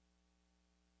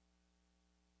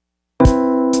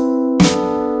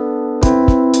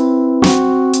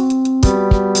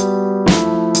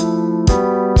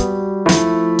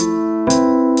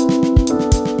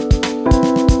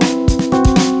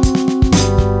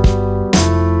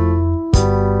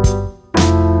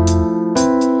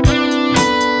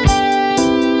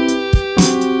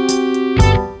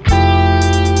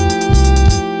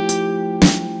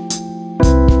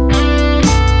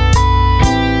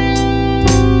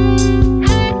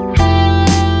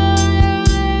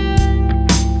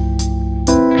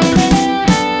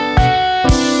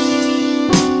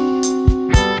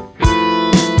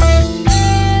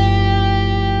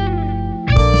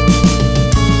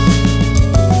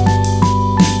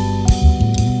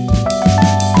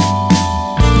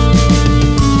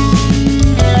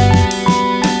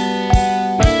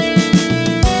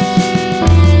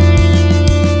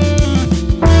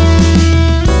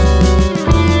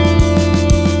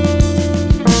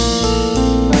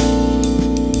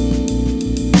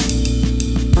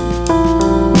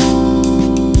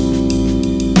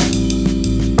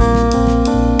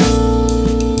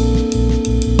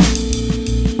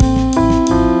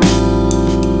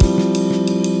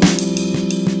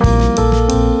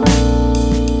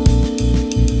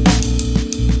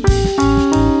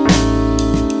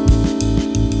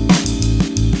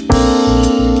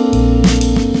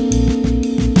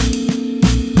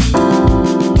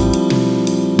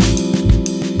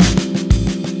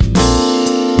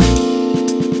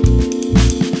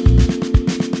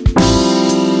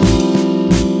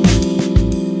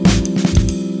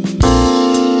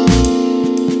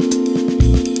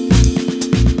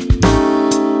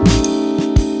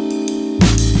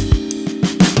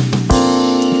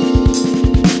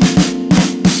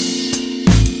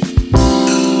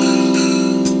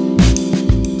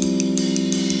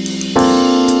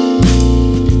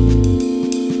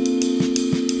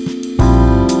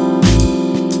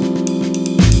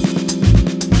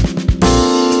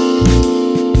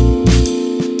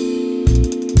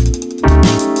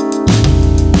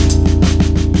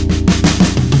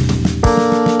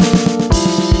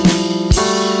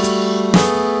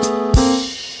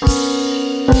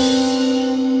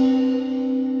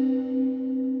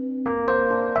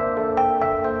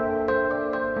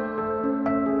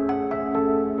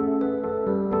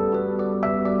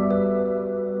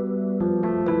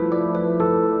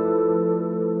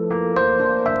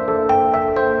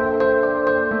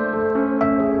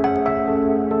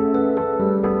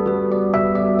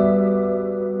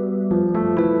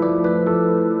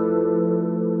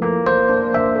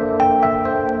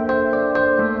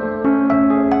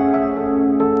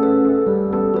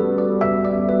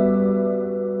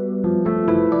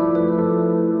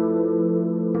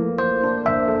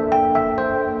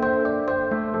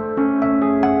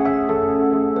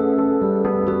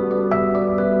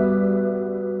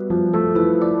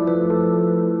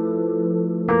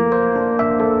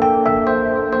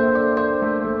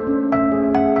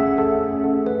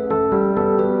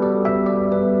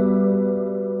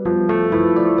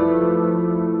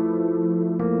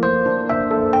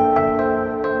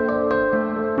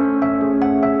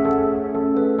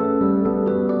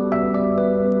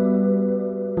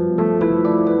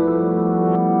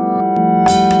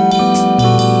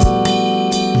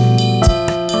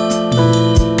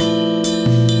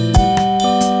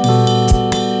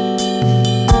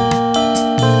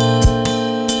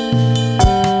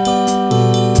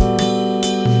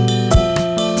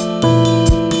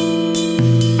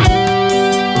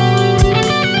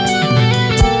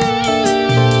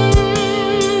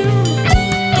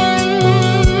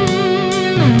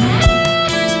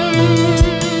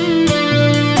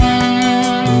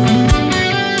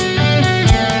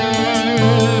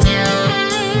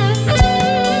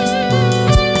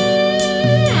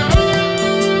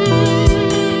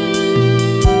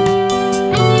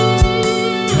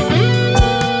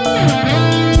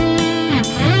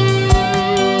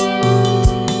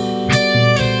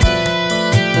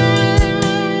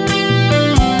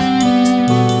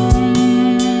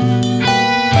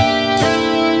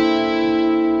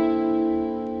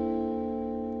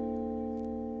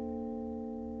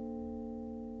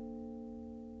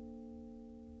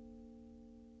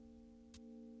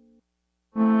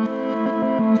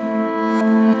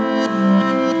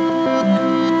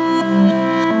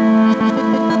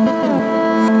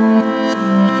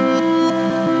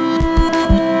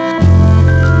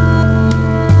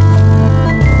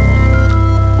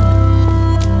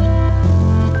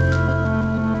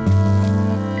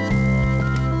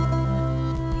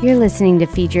listening to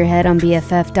Feed Your Head on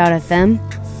BFF.fm.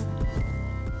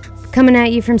 Coming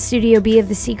at you from Studio B of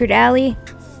the Secret Alley,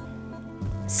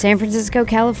 San Francisco,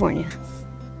 California.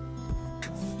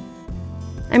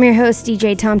 I'm your host,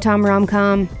 DJ Tom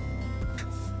Romcom.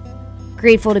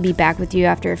 Grateful to be back with you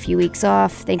after a few weeks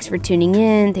off. Thanks for tuning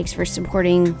in. Thanks for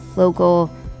supporting local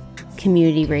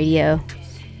community radio.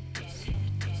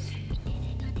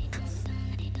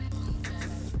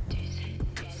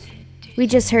 We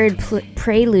just heard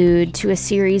prelude to a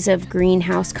series of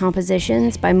greenhouse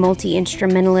compositions by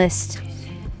multi-instrumentalist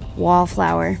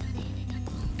Wallflower.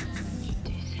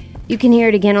 You can hear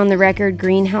it again on the record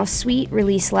Greenhouse Suite,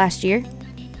 released last year.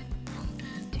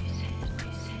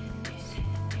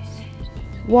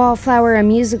 Wallflower, a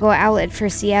musical outlet for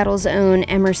Seattle's own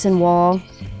Emerson Wall.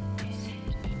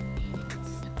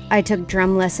 I took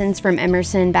drum lessons from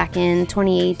Emerson back in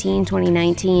 2018,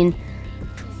 2019.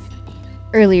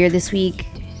 Earlier this week,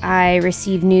 I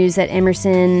received news that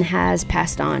Emerson has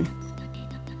passed on.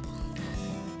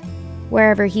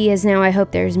 Wherever he is now, I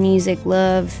hope there's music,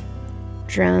 love,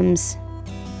 drums,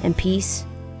 and peace.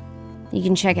 You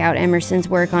can check out Emerson's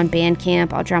work on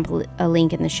Bandcamp. I'll drop a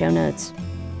link in the show notes.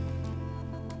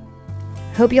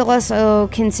 Hope you'll also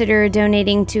consider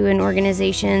donating to an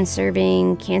organization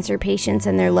serving cancer patients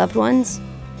and their loved ones.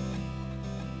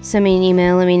 Send me an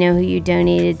email, let me know who you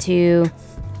donated to,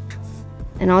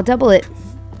 and I'll double it.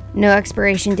 No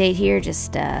expiration date here,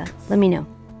 just let me know.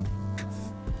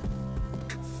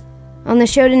 On the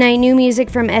show tonight, new music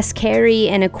from S. Carey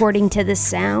and According to the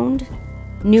Sound.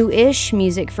 New-ish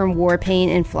music from Warpaint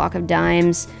and Flock of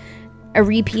Dimes. A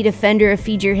repeat offender of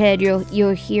Feed Your Head,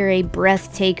 you'll hear a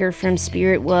breath taker from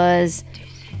Spirit Was.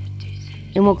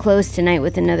 And we'll close tonight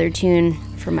with another tune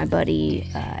from my buddy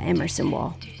Emerson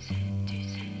Wall.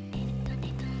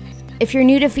 If you're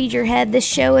new to Feed Your Head, this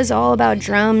show is all about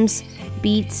drums,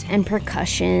 beats, and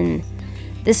percussion.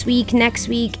 This week, next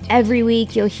week, every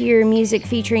week, you'll hear music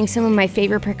featuring some of my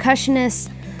favorite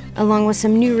percussionists, along with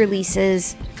some new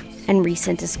releases and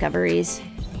recent discoveries.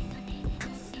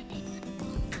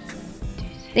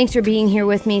 Thanks for being here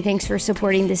with me. Thanks for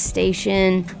supporting this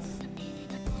station.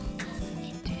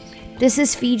 This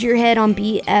is Feed Your Head on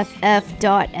BFF.fm.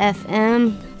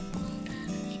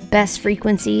 Best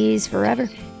frequencies forever.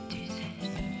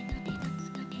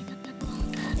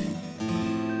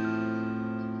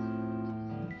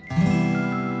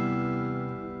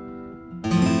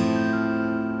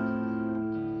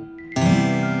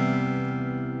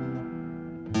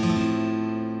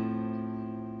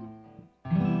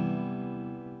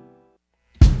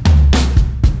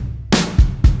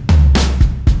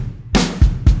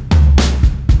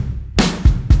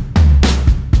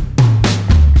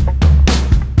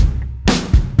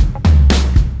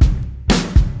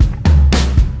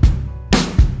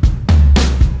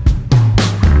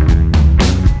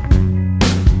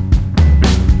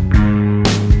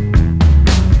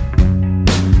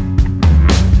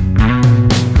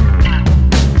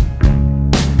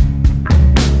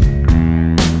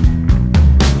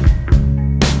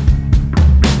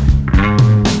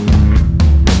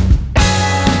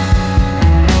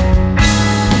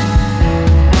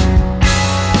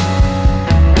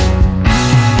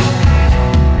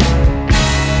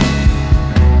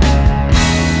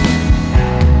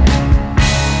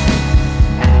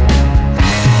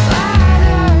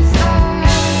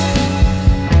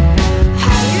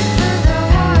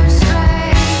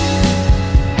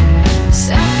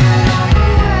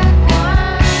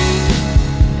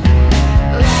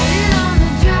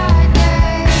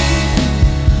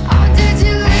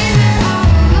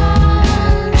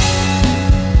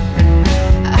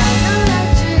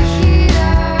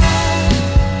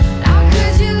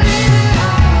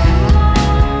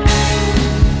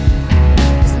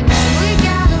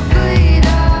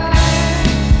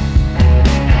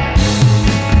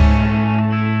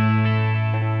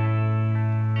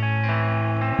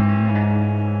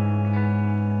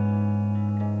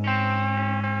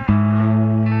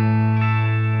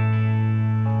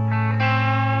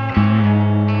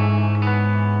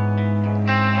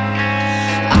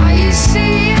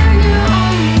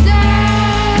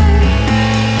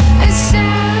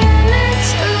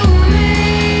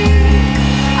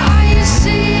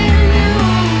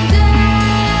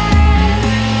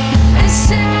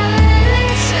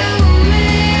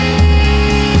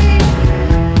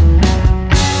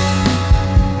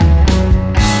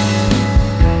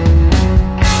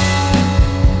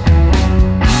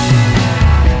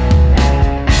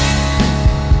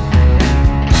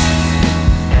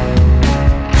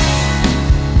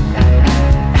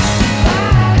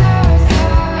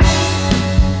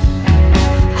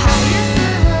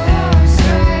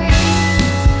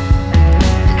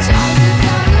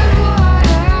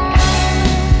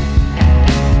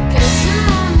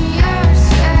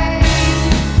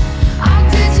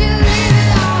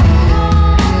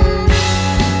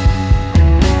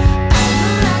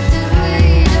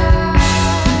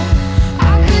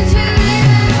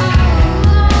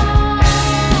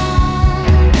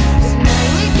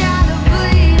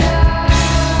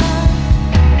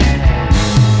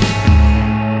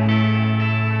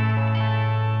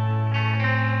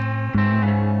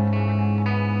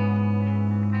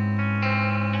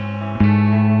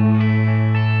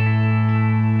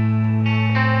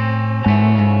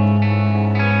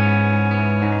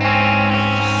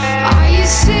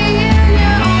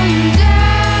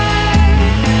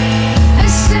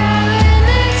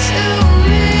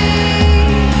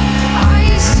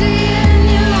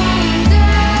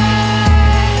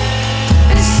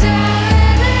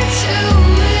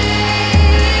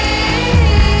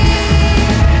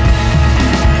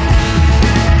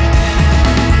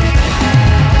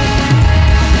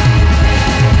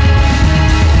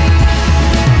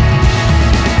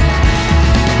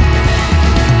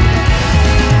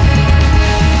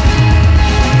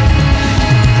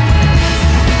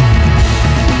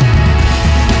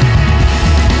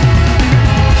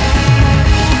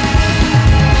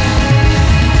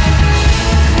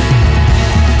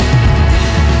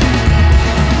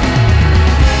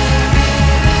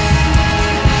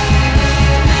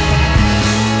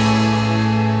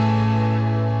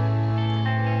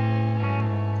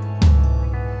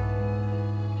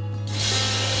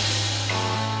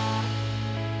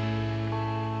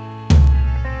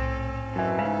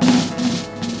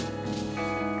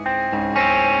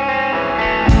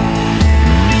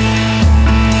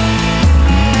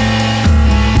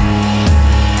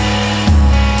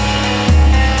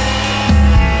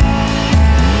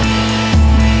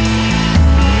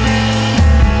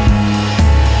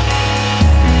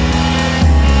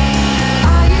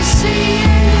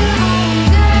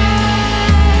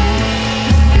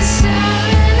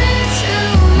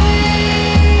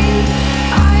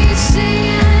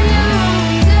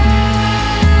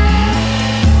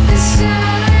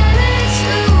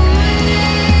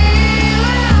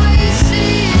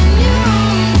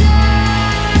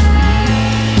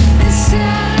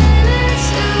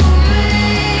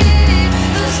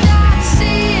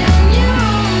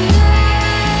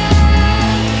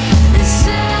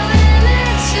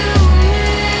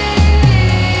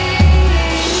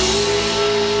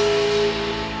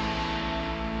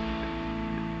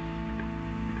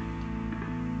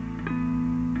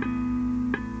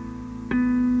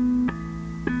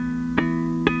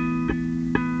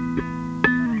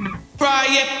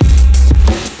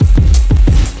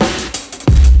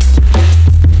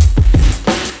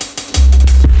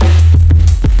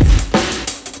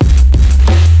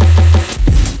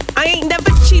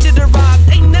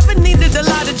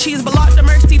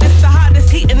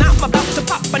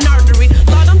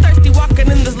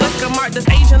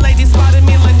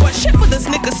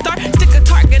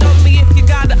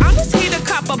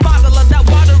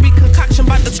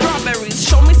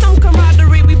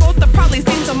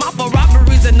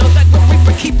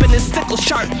 sickle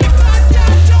sharp.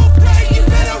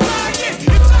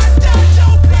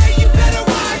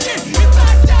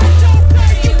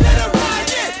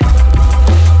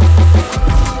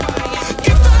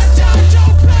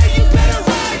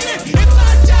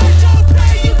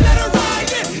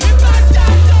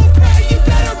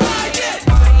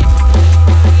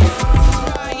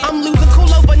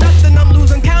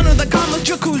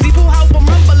 Jacuzzi, pool how I'm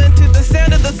rumbling to the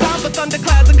sound of the sound, but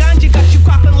thunderclouds of ganja got you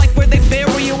coughing like where they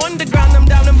bury you underground. I'm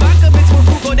down in Baca, mixed with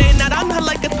Google, they not. I'm not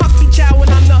like a puppy chow when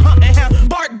I'm the hunting hound.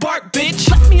 Bark, bark, bitch.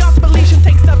 Let me off leash and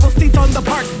take several seats on the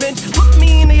park bench. Look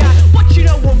me in the eye, what you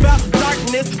know about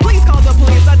darkness? Please call the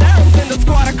police, I dare them send a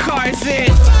squad of cars in.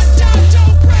 If I die,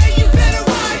 don't pray, you better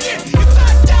ride it. If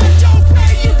I die, don't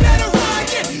pray, you better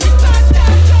ride it. If I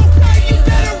die, don't pray, you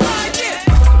better ride it.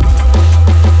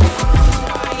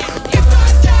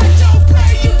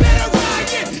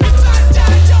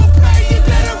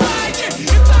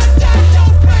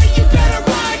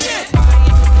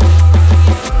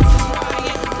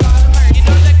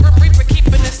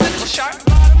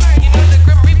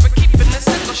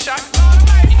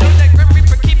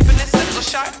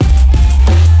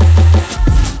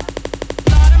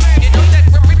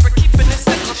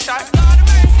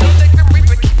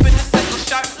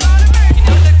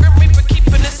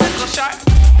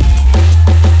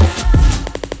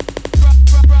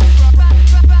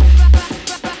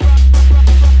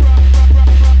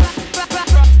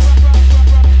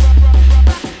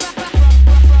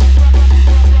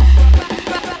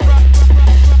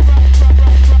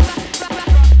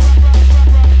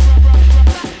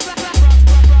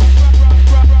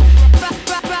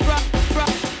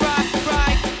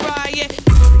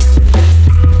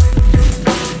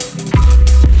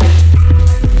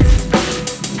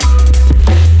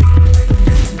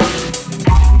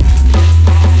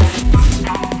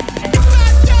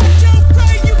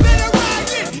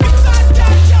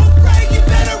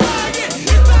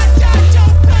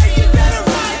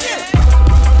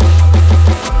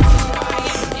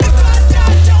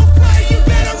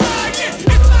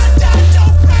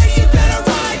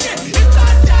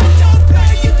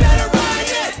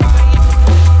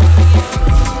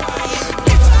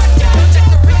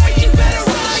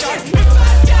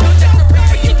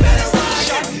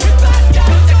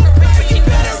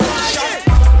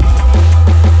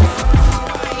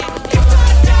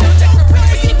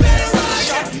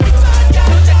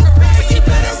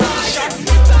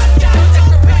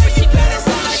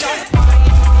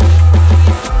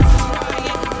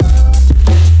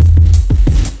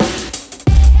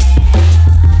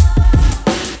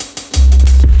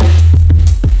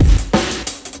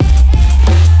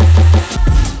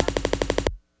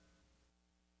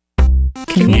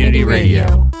 Community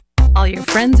radio. All your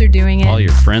friends are doing it. All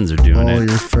your friends are doing it. All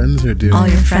your friends are doing it. All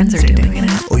your friends are doing it.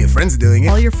 All your friends are doing it.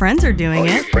 All your friends are doing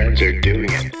it. Your friends are doing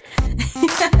it.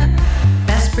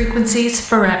 Best frequencies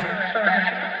forever.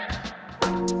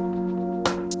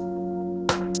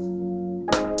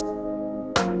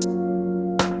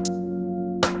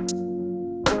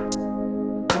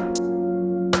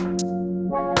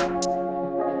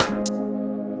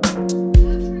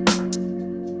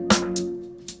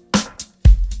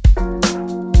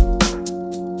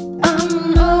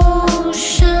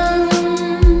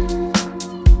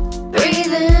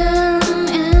 Breathing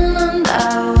in and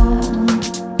out,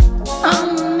 I'm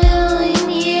a million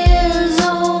years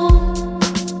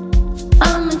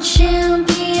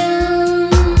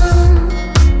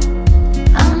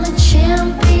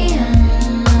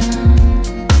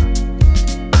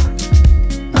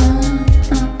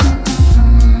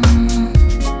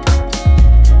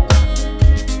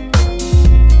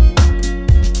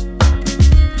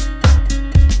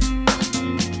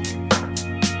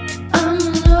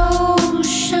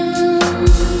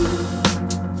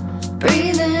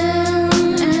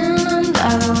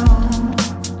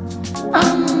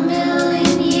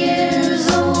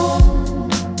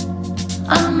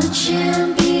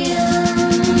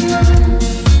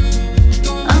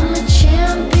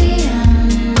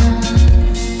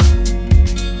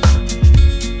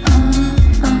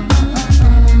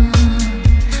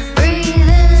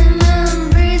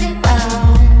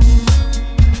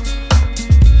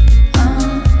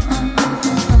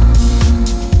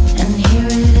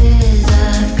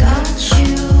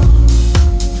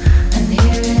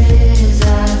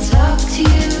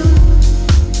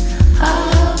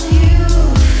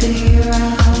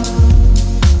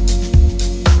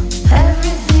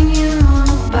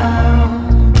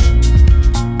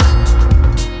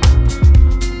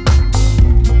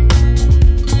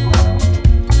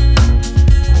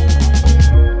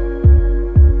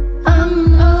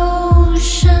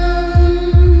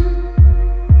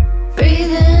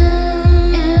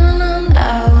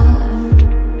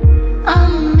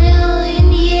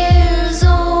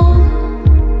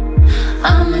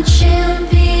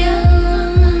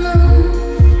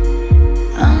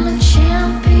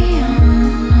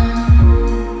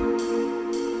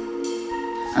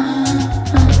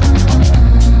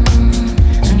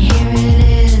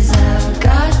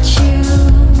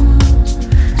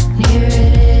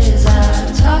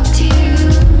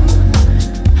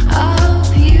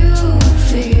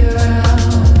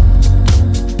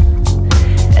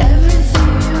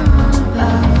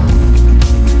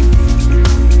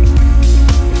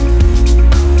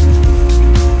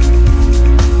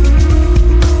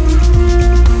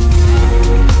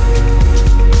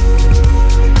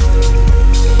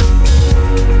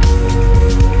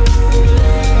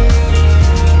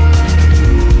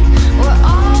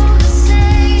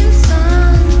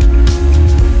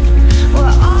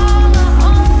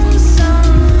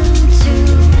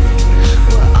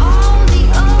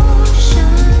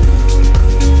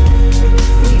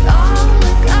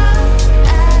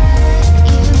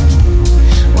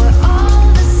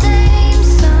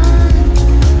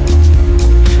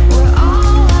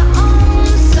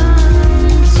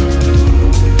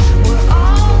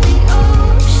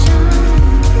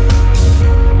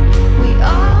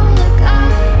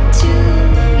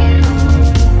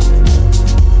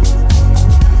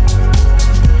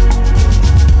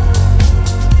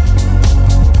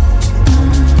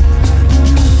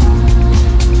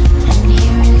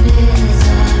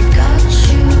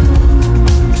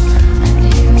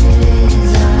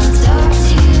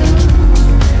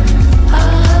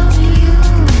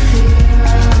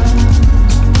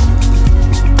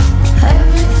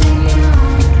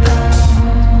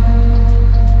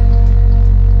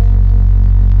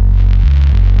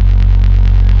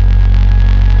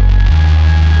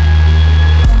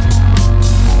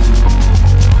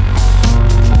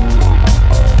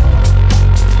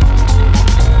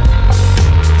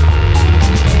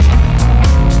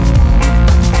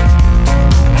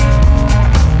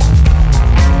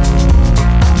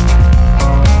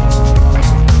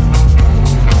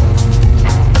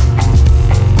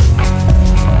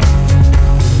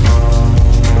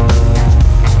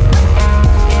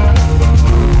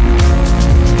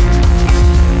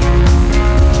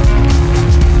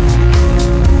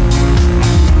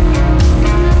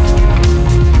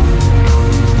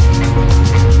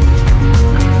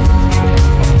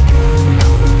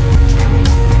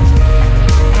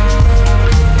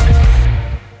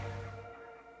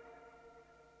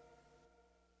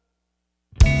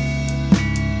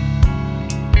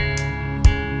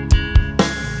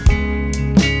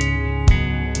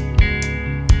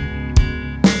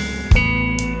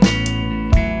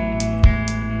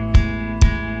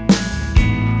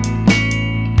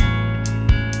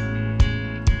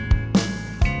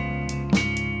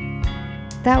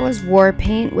That was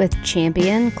Warpaint with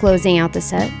Champion, closing out the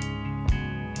set.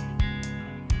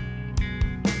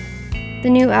 The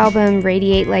new album,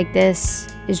 Radiate Like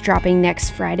This, is dropping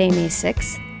next Friday, May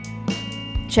 6th.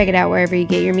 Check it out wherever you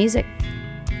get your music.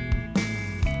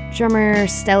 Drummer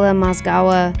Stella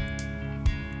Mozgawa,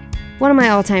 one of my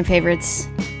all-time favorites.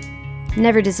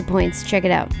 Never disappoints. Check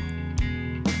it out.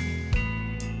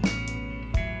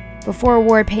 Before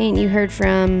Warpaint, you heard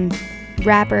from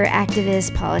rapper,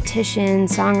 activist, politician,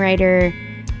 songwriter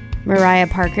Mariah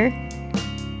Parker.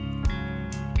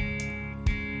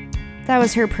 That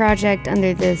was her project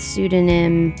under the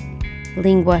pseudonym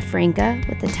Lingua Franca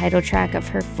with the title track of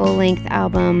her full-length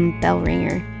album Bell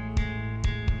Ringer.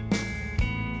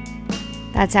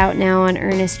 That's out now on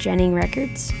Ernest Jennings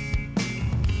Records.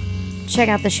 Check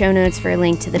out the show notes for a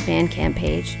link to the Bandcamp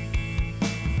page.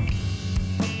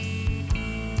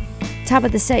 Top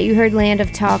of the set, you heard Land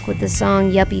of Talk with the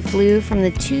song Yuppie Flu from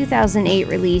the 2008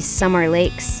 release Summer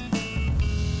Lakes.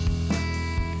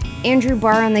 Andrew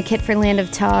Barr on the kit for Land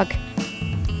of Talk,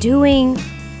 doing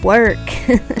work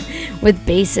with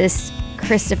bassist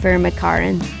Christopher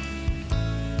McCarran.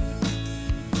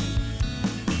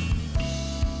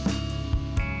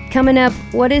 Coming up,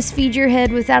 what is Feed Your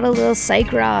Head without a little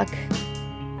psych rock?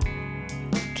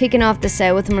 Kicking off the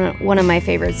set with one of my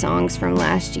favorite songs from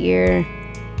last year.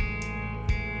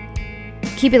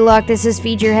 Keep it locked. This is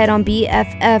Feed Your Head on BFF.FM.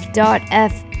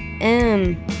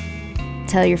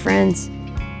 Tell your friends.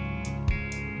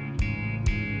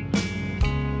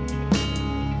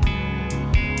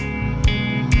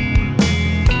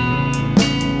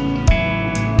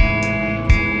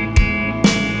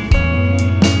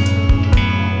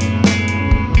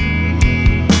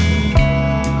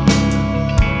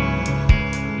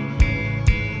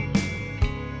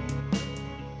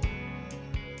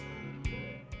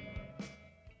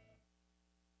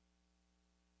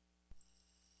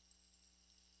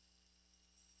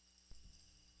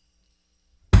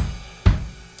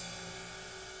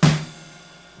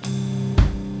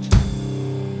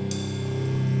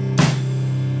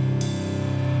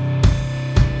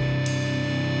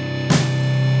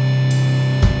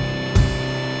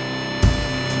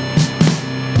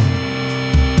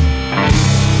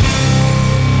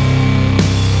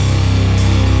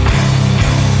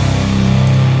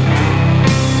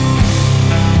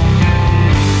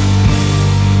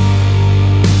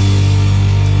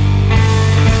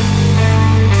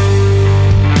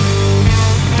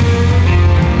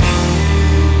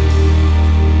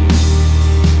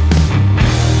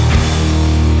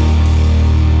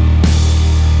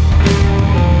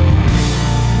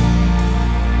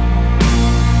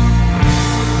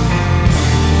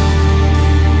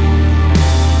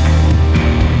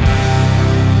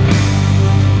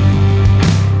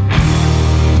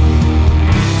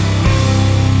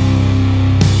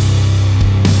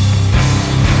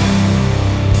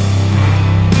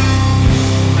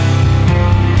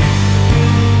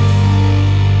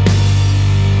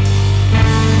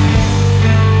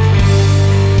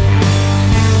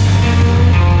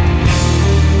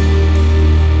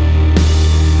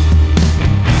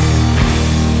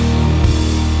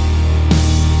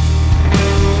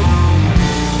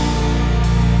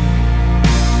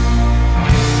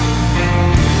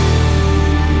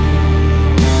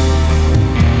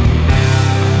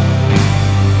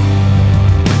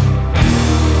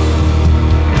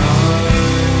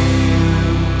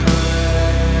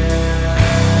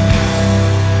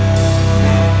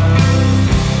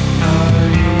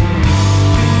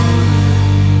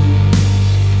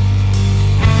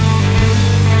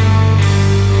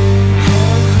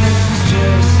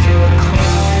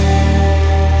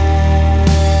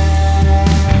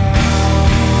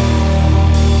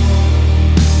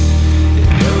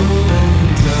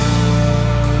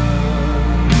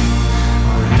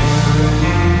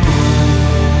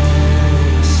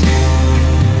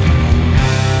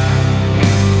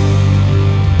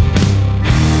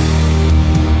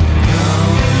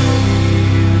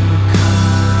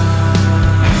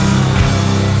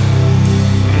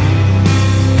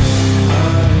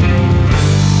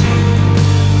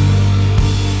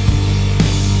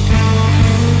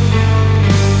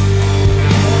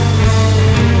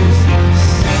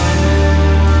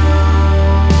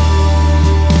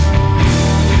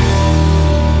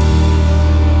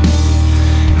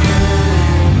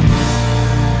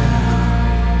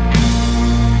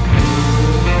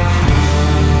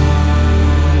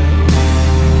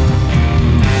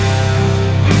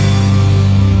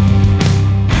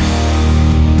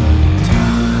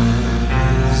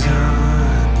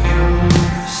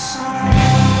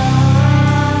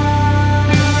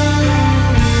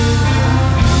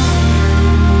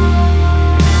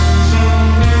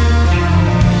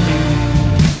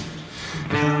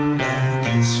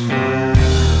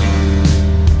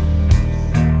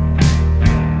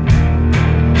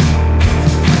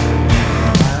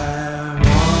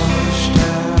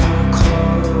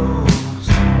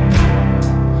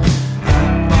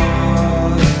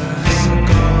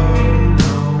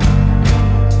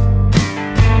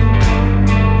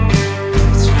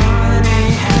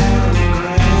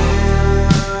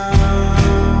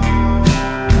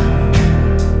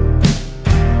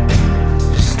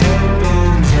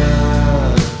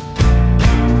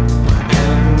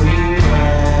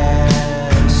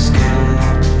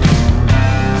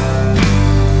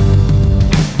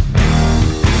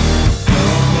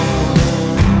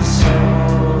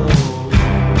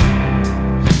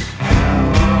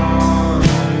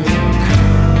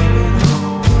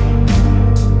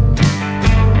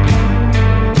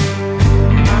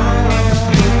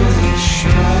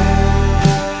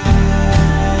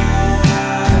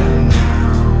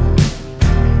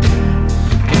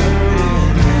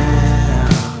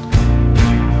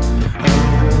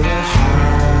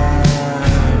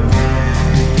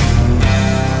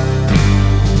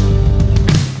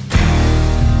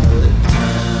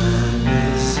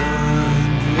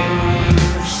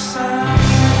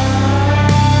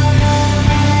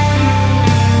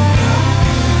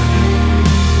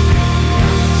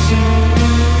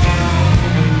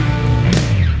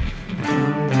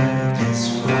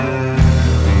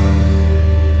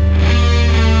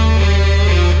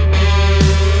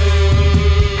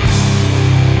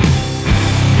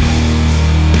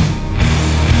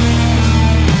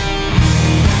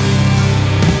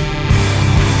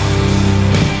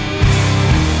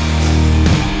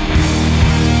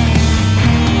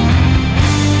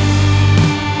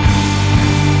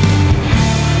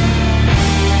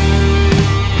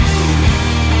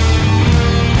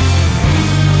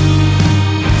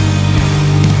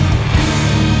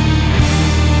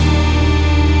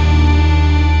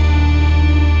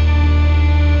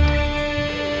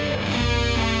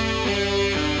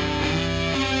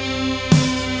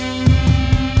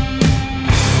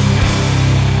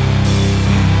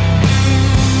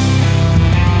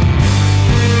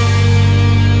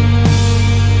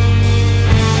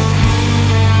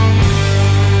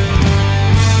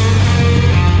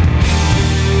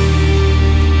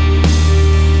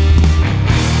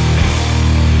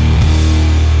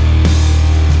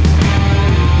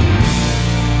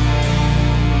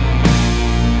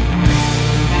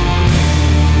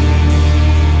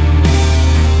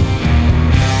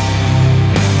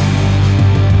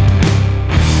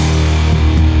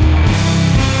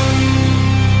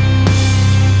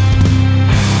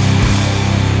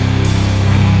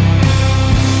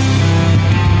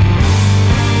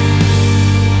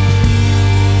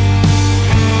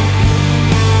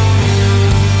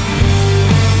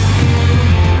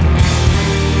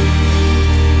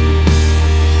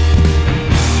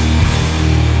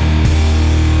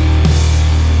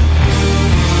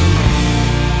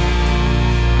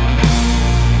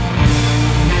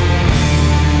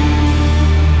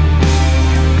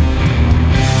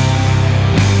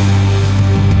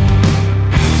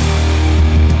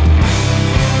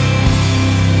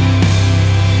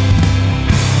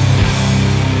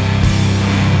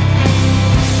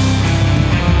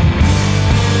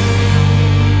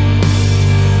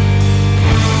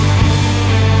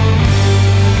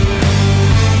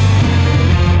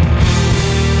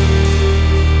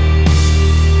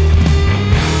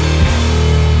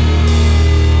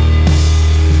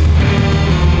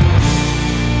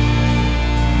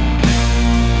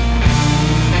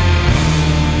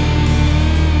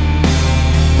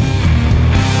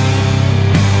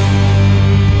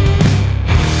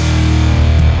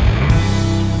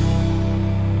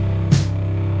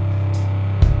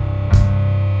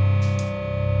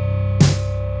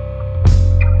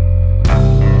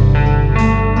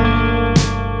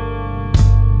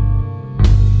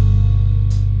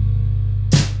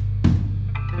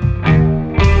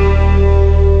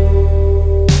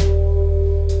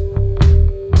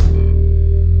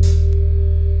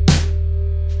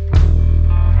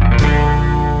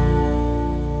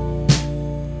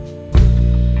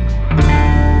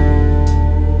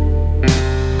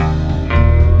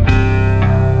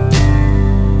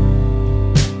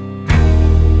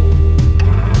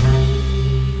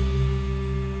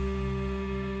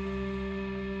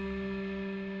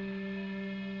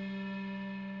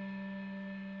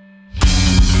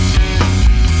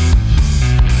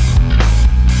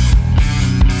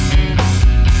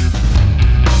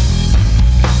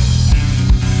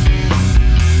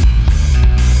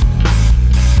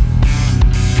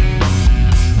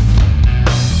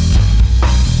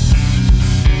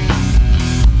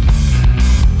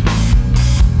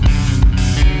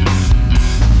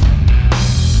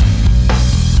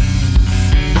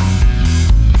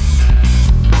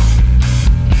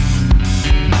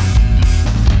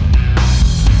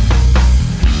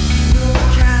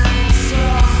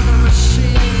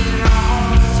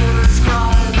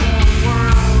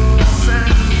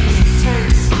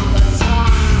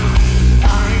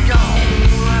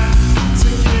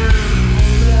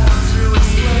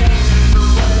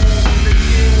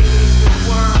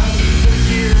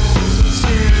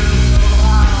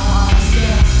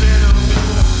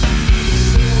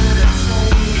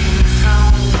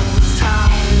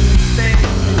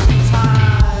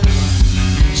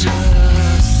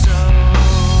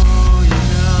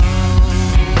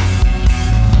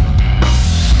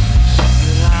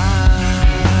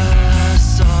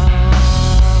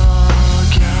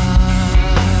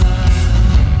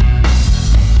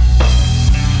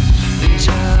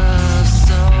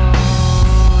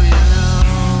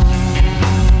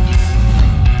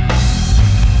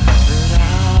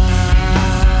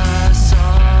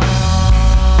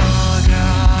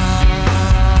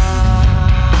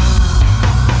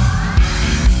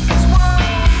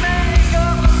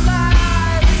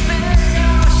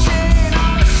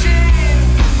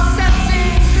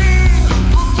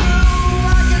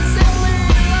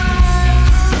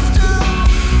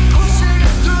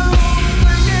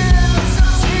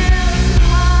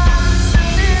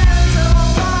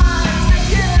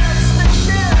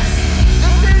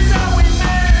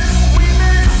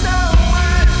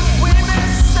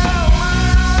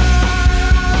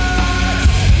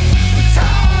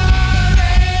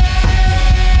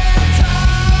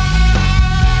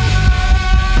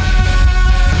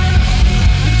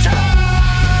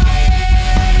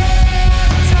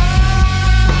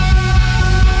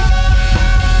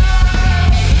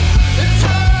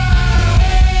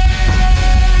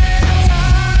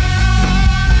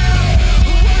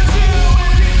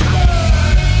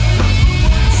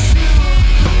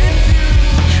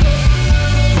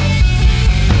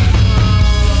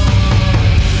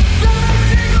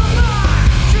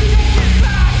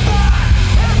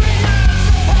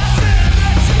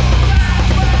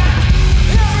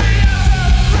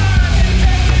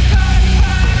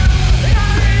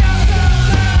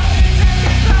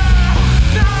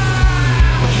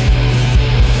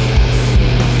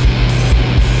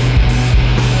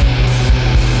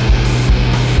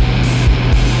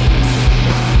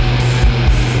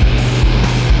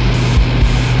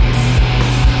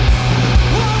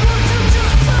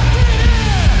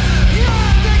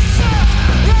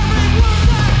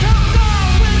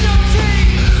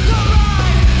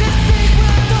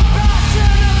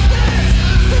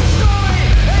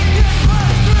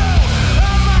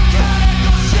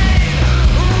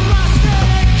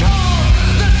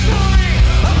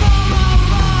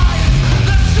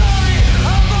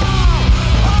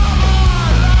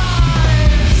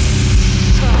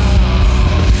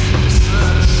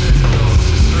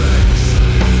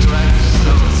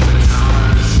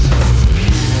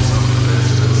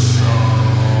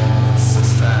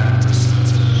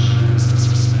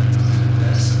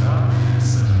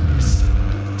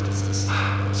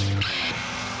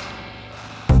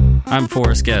 I'm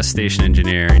Forrest Guest, station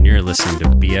engineer, and you're listening to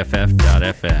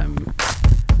BFF.FM.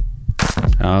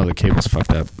 Oh, the cable's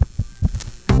fucked up.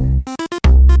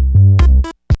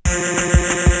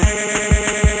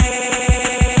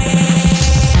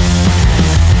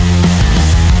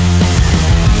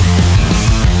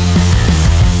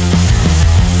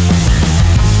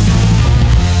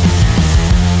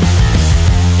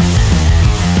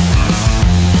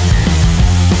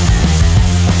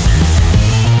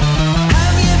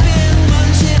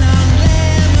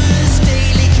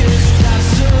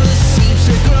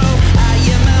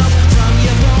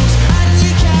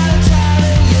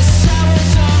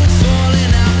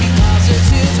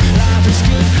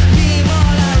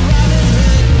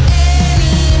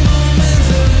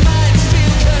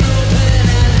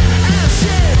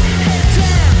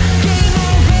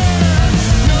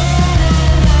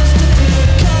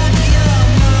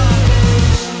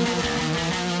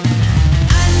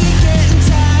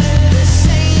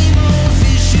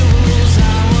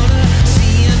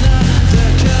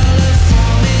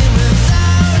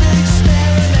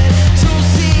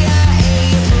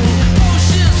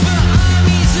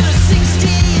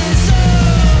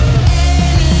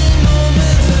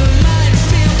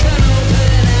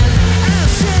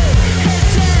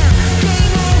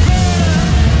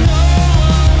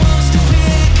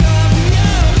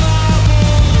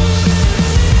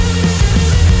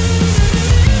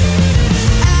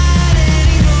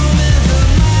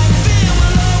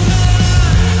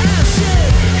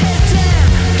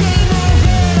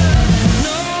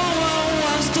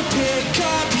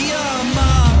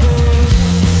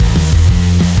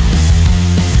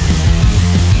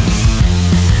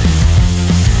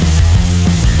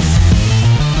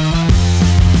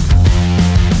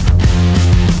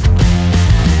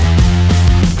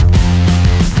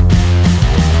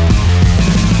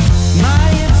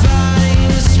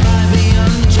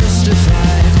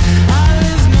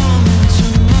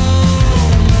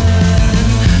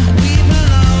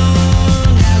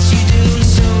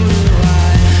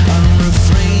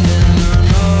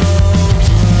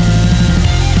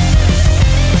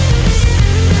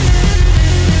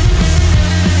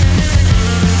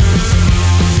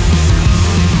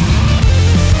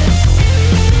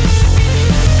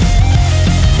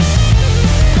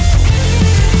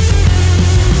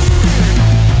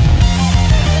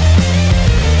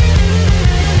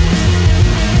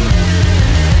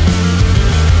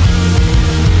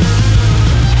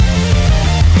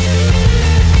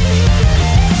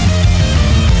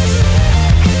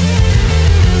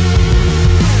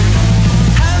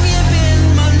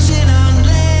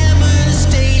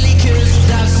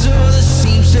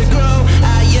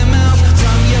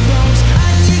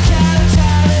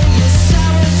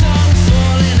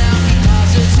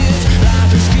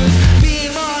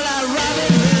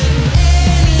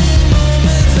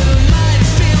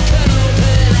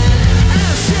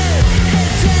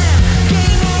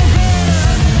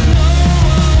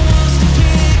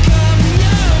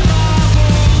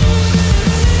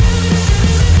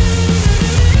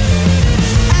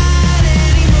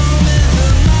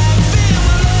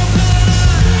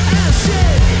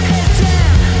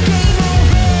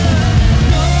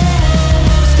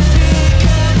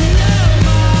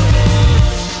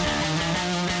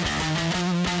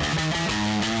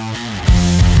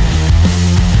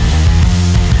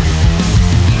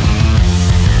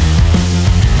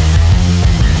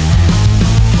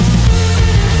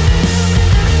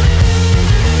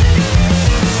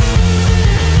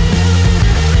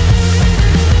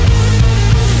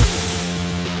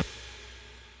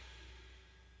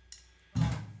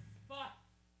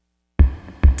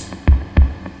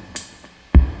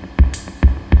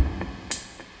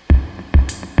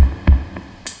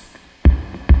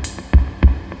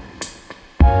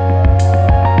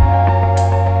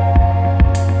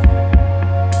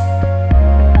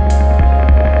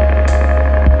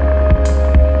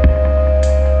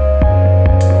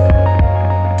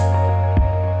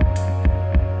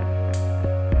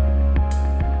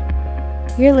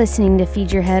 You're listening to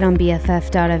Feed Your Head on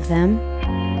BFF.FM.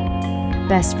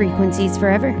 Best frequencies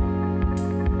forever.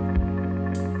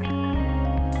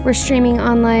 We're streaming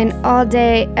online all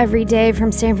day, every day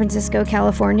from San Francisco,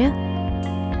 California.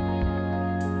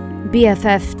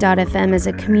 BFF.FM is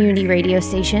a community radio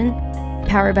station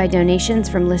powered by donations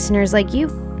from listeners like you.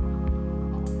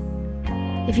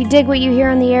 If you dig what you hear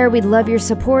on the air, we'd love your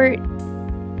support.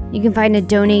 You can find a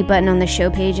donate button on the show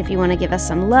page if you want to give us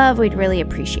some love. We'd really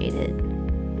appreciate it.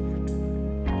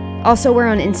 Also, we're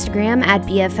on Instagram at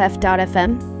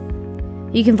BFF.FM.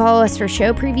 You can follow us for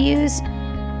show previews,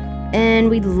 and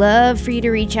we'd love for you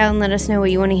to reach out and let us know what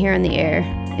you want to hear on the air.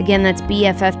 Again, that's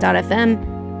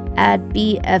BFF.FM. at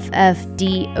BFFDOTFM.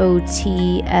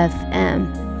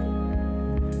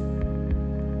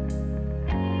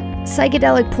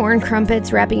 Psychedelic Porn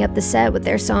Crumpets wrapping up the set with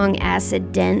their song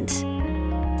Acid Dent.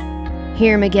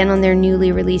 Hear them again on their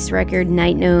newly released record,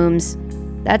 Night Gnomes.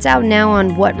 That's out now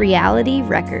on What Reality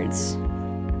Records.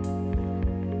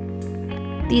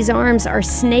 These Arms are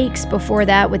Snakes before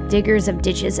that with Diggers of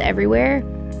Ditches Everywhere,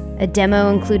 a demo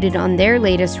included on their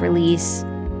latest release,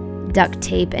 Duct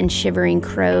Tape and Shivering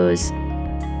Crows,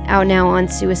 out now on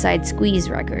Suicide Squeeze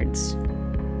Records.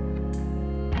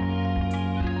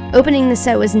 Opening the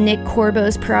set was Nick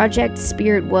Corbo's project,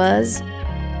 Spirit Was,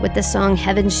 with the song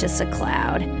Heaven's Just a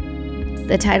Cloud,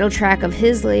 the title track of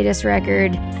his latest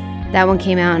record. That one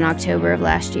came out in October of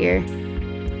last year.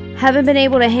 Haven't been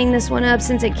able to hang this one up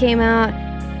since it came out.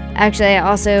 Actually, I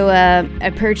also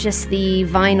I purchased the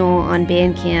vinyl on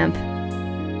Bandcamp.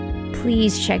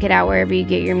 Please check it out wherever you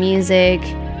get your music.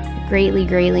 Greatly,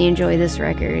 greatly enjoy this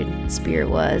record. Spirit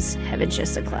Was, Heaven's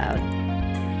Just a Cloud.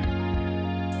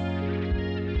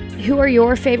 Who are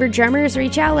your favorite drummers?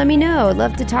 Reach out, let me know. I'd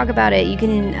love to talk about it. You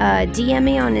can DM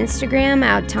me on Instagram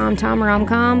at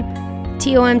TomTomRomcom,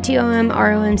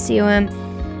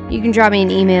 TomTomRomcom. You can drop me an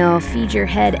email,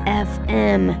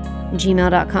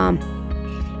 feedyourheadfm@gmail.com.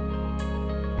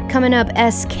 Coming up,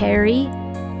 S. Carey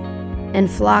and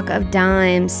Flock of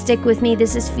Dimes. Stick with me.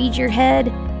 This is Feed Your Head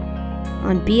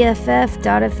on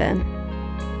BFF.fm.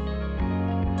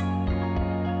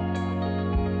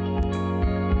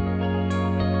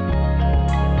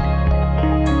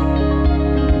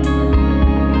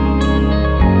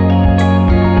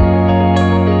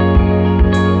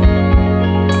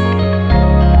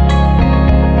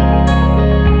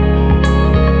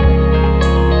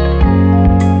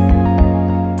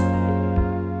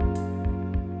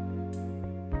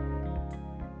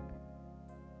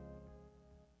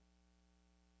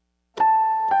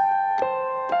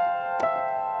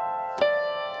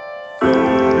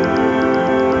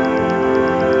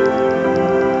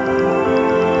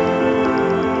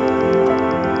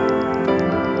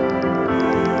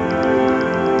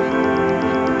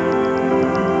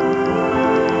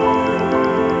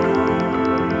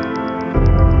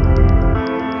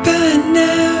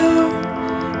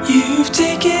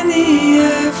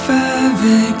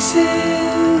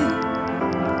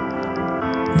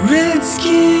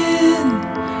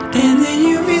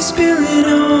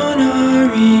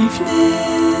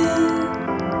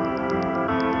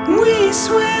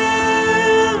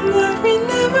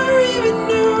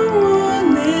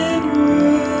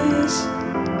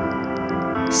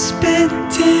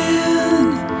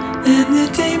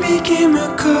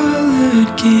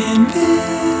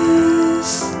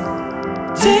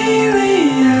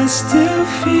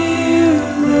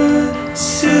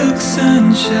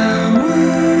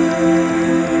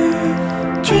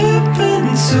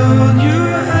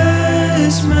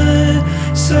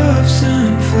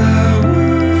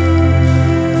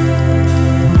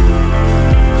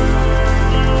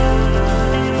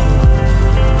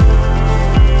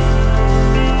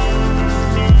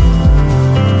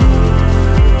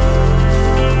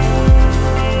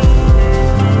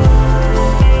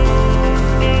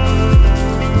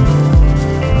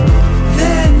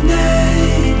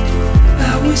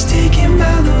 Taken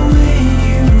by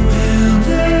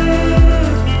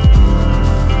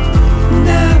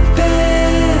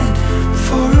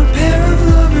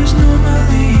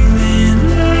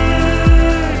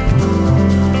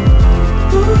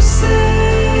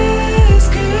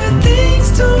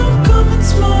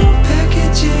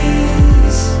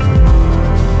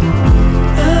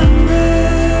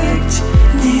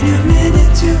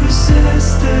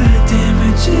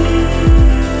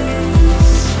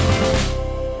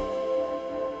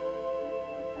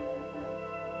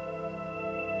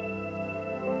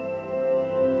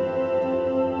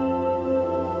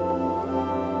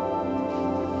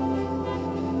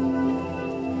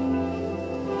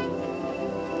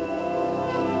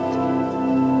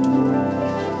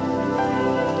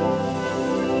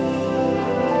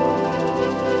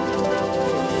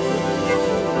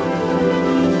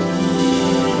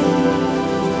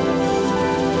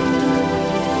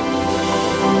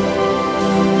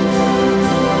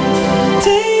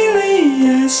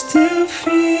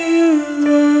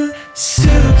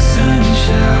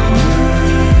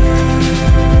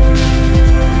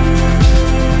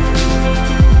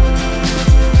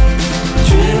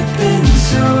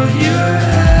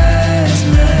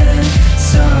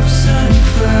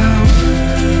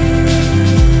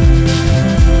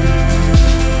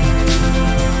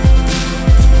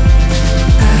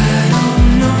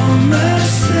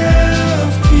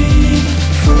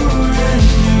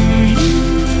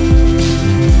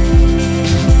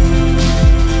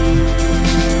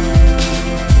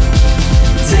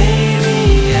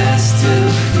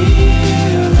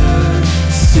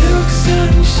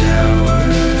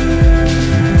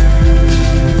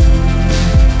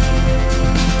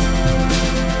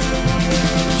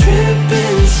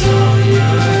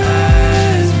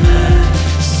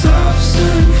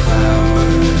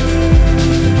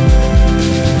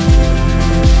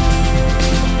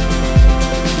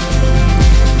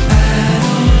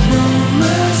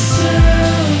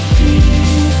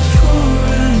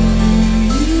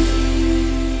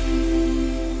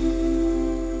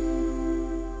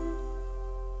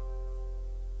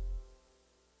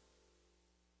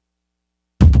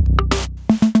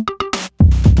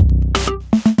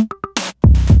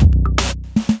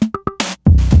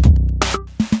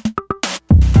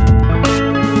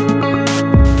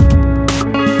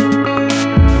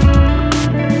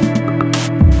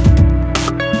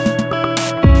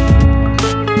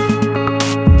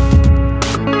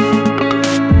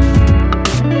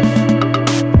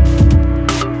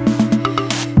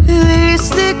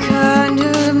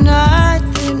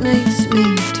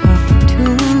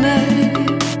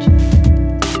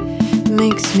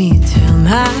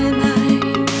my mind,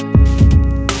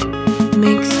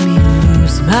 makes me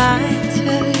lose my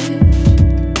touch.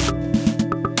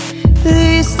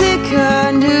 This the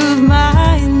kind of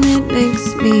mind that makes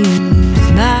me lose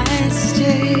my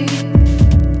state.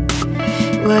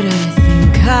 What I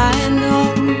think I know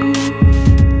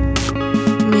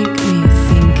make me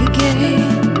think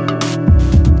again.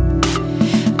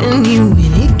 And you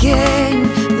win again,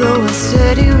 though I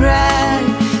said it right.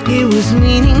 It was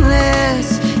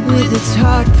meaningless with its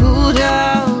heart pulled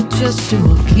out, just a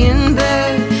walking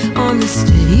back on the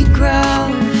steady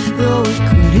ground. Though it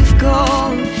could have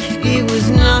gone, it was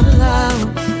not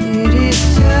allowed. It is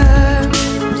time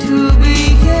to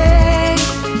begin.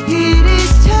 It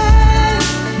is time.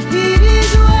 It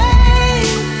is when.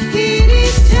 It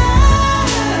is time.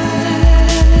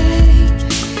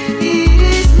 It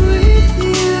is with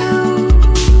you.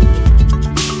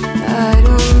 I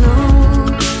don't know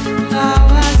how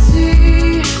I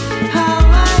see, how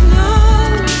I know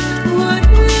what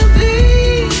will be,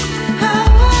 how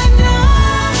I know,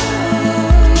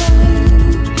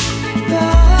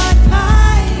 but I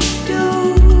do.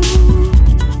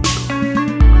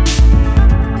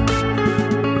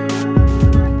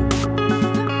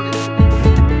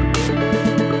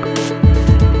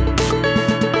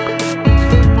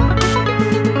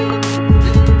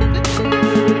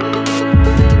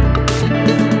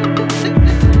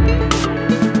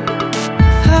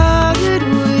 How did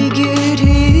we get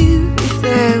here if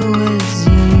there was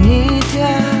any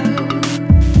doubt?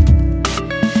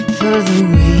 For the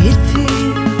way it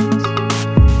feels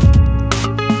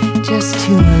just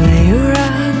to lay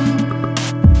around.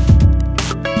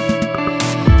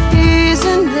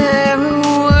 Isn't there a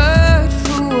word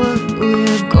for what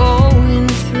we're going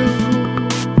through?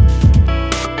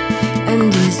 And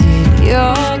is it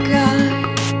your God?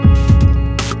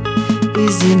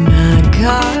 Is it my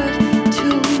God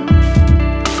too?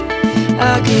 I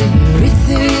gave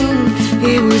everything,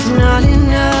 it was not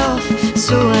enough.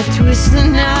 So I twist the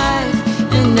knife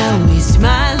and I waste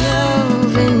my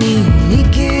love. And the only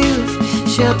gift,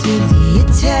 shelter the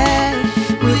attack.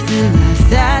 With the life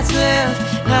that's left,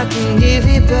 I can give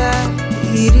it back.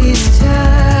 It is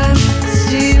time,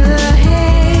 still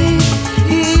ahead.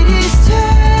 It is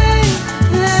time,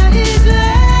 that is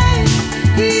life.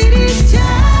 It is time.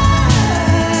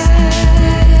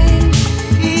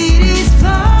 It is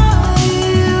for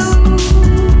you.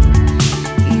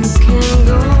 You can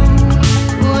go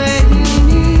where you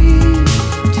need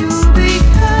to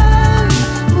become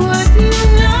what you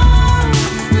know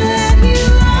that you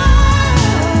are.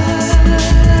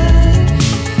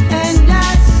 And I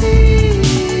see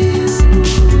you.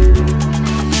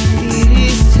 It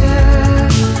is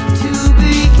time to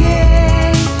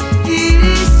begin. It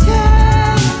is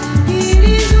time. It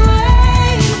is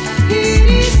when. It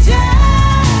is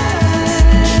time.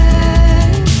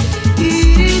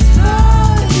 It is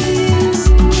for you.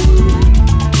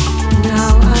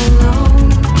 Now I know.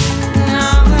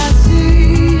 Now I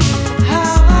see.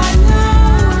 How I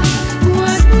know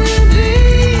what will be.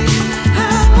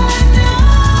 How I know.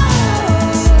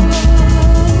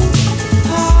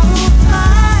 How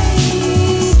I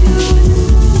do.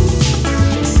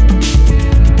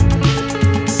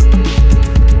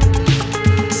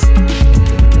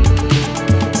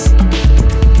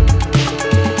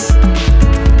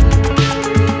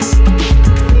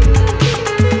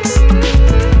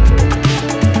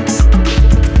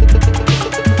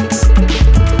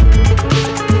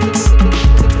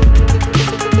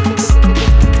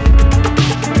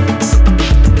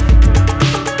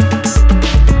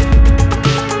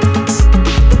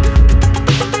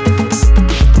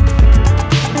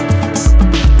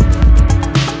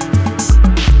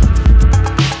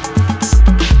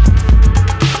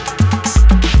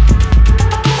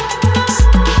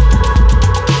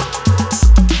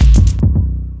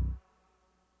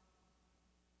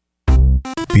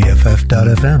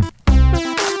 BFF.FM.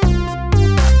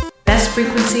 Best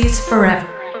frequencies forever.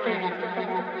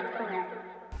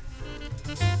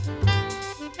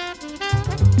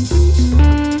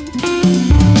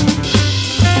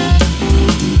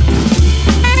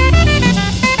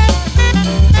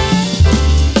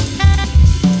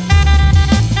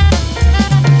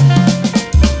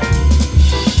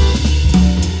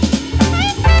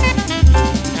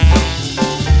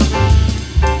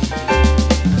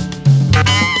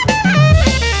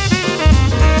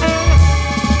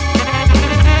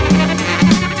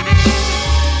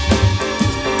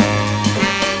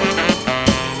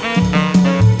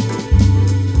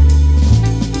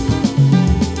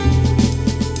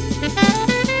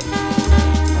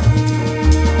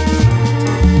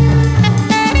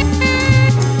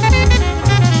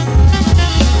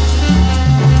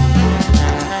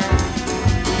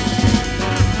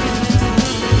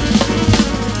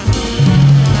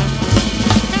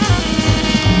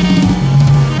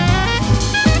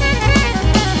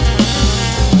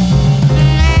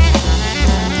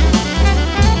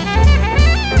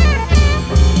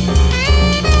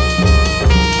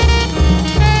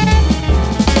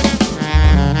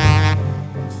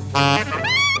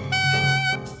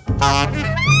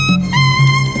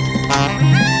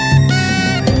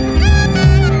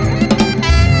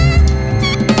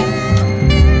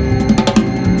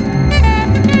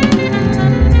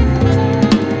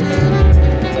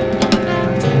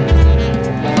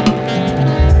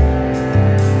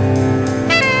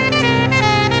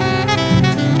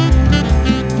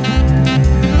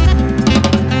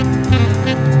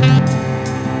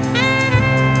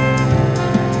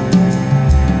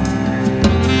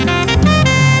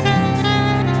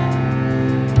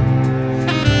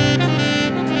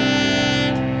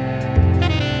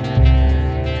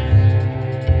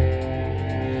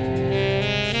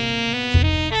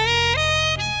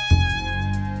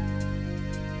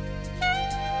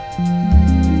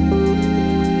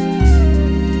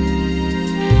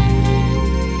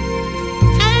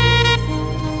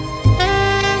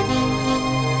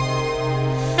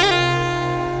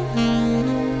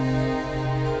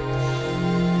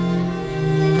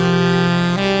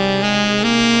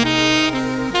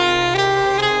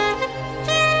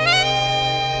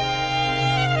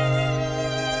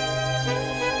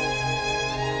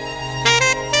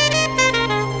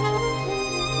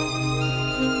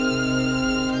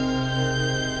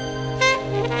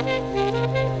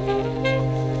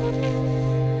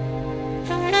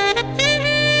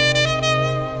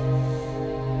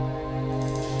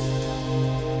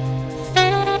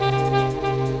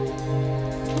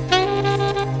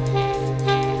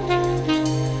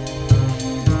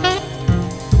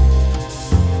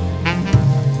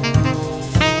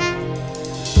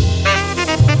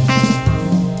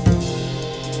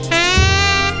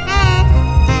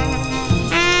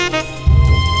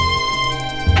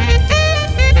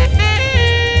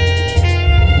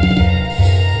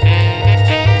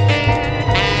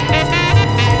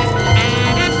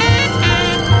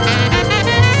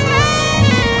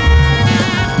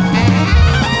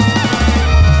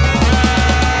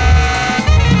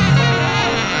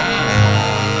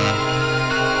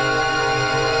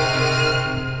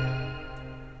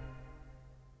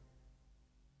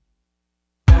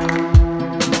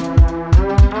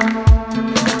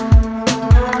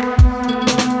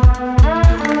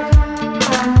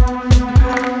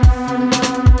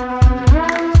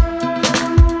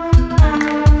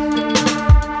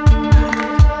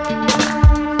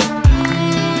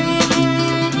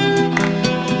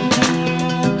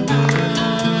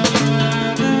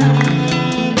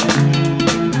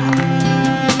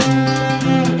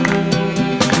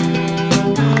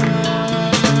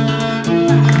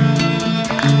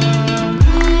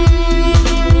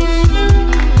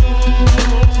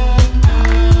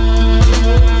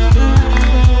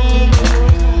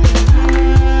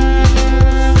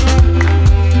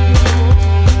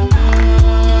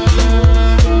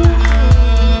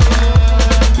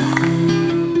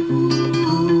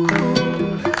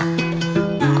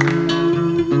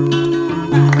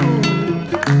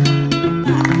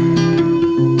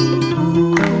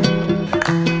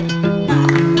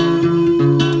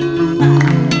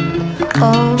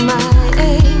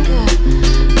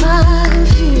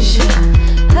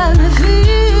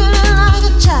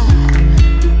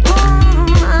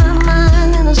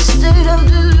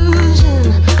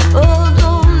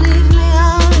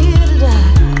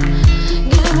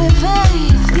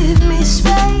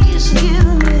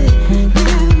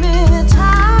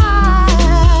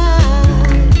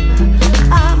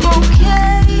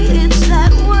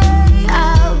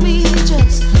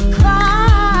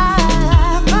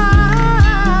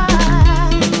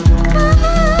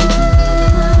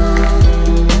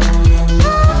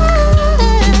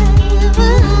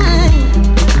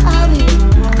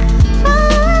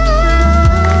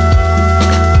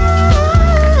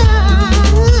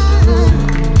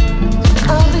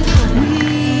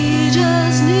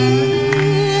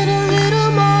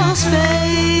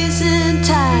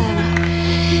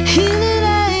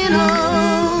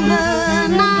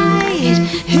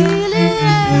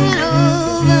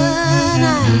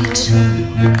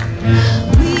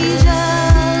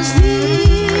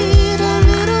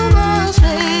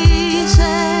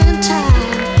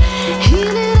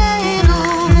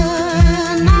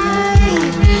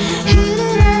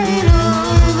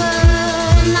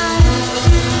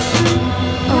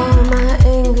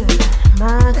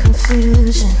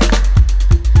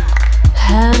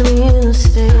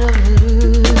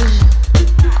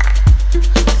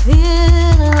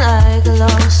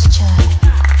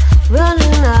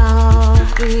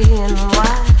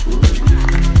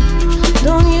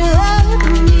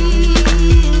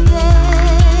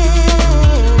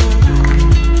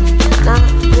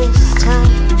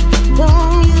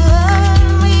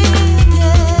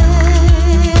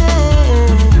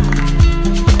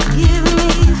 Give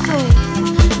me faith.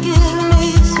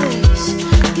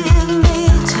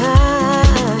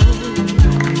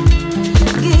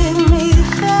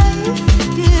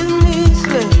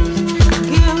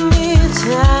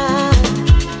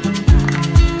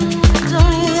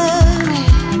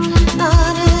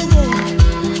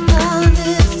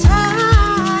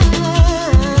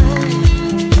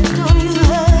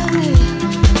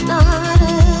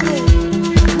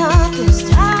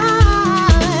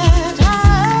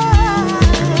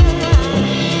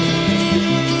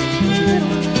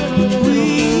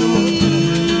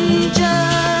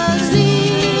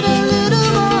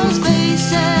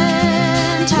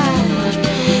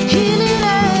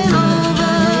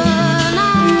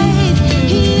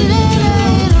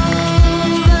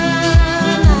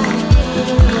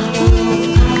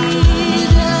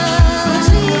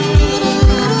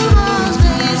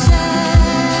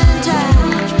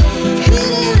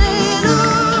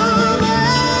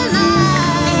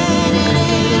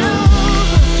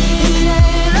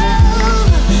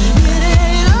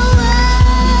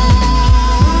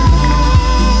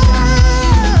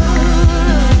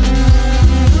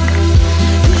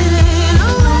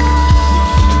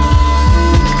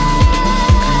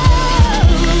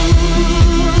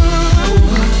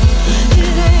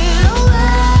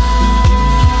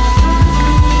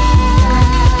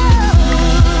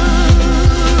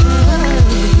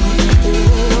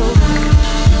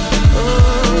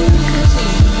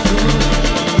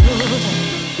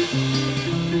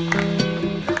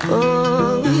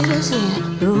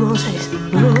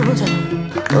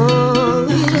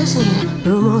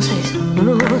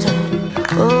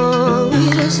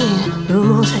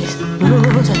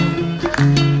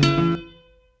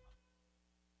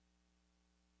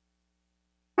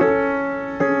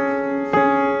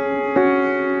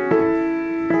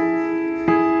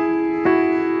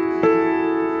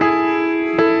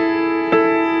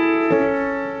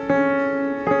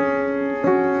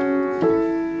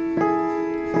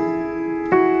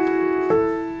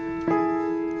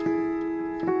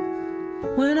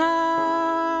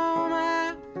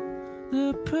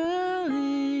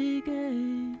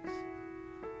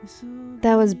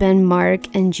 That was Ben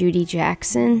Mark and Judy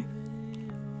Jackson.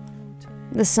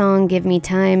 The song Give Me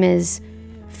Time is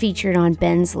featured on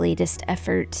Ben's latest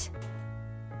effort.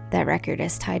 That record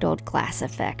is titled Glass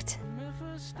Effect.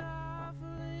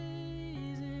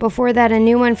 Before that, a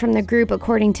new one from the group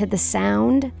According to the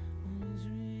Sound.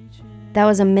 That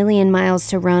was A Million Miles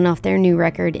to Run off their new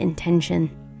record,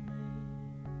 Intention.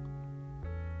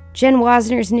 Jen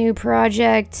Wasner's new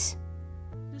project.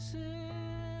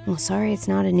 Well, sorry, it's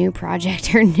not a new project.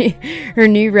 Her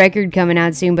new record coming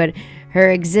out soon, but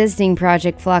her existing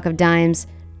project, Flock of Dimes.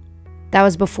 That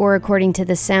was before According to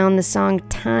the Sound, the song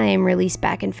Time, released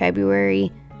back in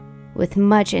February, with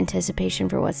much anticipation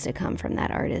for what's to come from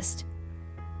that artist.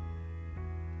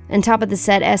 On top of the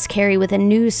set, S. Carey with a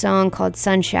new song called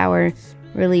Sun Shower,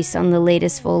 released on the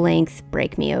latest full-length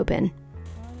Break Me Open.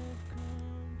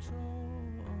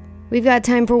 We've got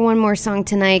time for one more song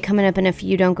tonight, coming up in a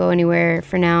few. Don't go anywhere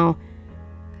for now.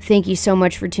 Thank you so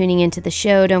much for tuning into the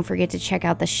show. Don't forget to check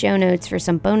out the show notes for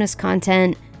some bonus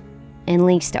content and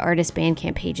links to artist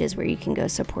Bandcamp pages where you can go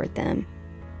support them.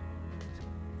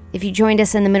 If you joined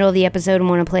us in the middle of the episode and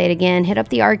want to play it again, hit up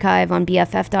the archive on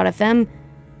BFF.fm,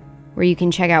 where you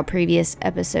can check out previous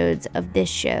episodes of this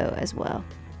show as well.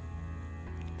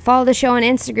 Follow the show on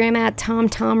Instagram at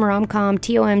TomTomRomcom,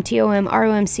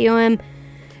 TomTomRomcom.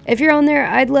 If you're on there,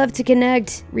 I'd love to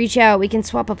connect. Reach out. We can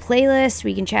swap a playlist.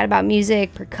 We can chat about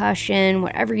music, percussion,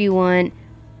 whatever you want.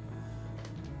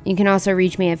 You can also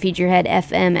reach me at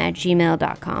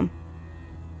featureheadfm@gmail.com.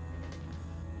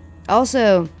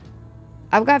 Also,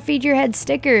 I've got Featurehead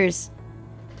stickers,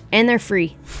 and they're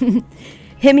free.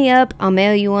 Hit me up. I'll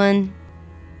mail you one.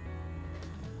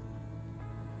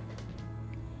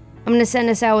 I'm going to send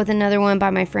us out with another one by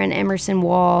my friend Emerson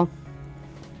Wall.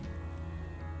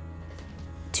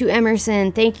 To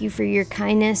Emerson, thank you for your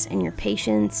kindness and your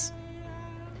patience.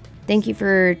 Thank you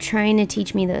for trying to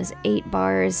teach me those 8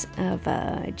 bars of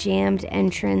jammed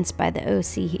entrance by the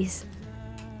OCs.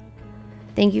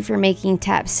 Thank you for making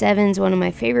tap 7s one of my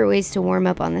favorite ways to warm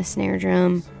up on the snare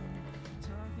drum.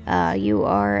 You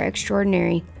are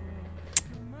extraordinary.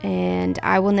 And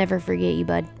I will never forget you,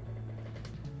 bud.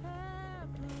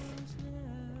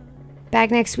 Back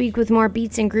next week with more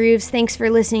beats and grooves. Thanks for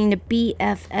listening to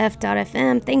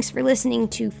BFF.fm. Thanks for listening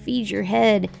to Feed Your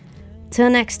Head. Till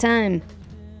next time.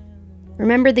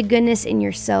 Remember, the goodness in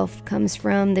yourself comes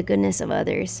from the goodness of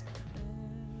others.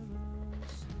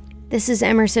 This is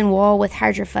Emerson Wall with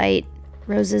Hydrophyte,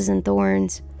 Roses and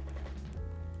Thorns.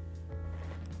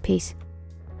 Peace.